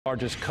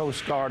Largest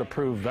Coast Guard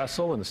approved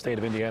vessel in the state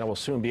of Indiana will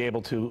soon be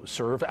able to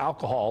serve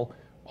alcohol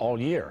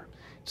all year.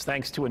 It's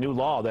thanks to a new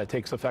law that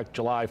takes effect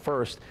July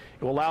 1st.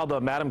 It will allow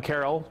the Madam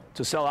Carroll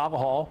to sell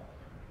alcohol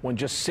when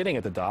just sitting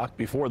at the dock.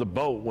 Before, the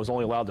boat was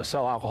only allowed to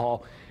sell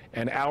alcohol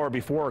an hour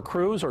before a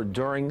cruise or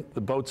during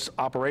the boat's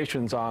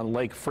operations on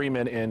Lake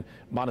Freeman in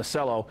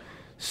Monticello.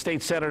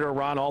 State Senator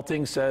Ron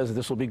Alting says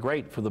this will be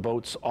great for the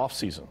boat's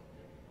off-season.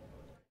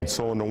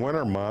 So in the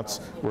winter months,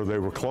 where they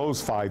were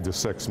closed 5 to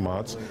 6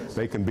 months,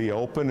 they can be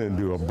open and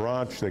do a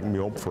brunch, they can be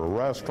open for a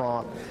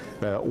restaurant,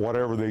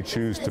 whatever they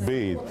choose to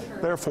be.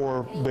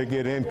 Therefore, they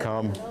get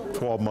income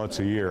 12 months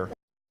a year.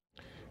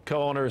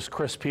 Co-owners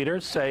Chris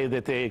Peters say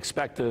that they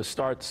expect to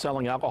start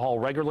selling alcohol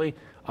regularly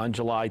on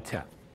July 10th.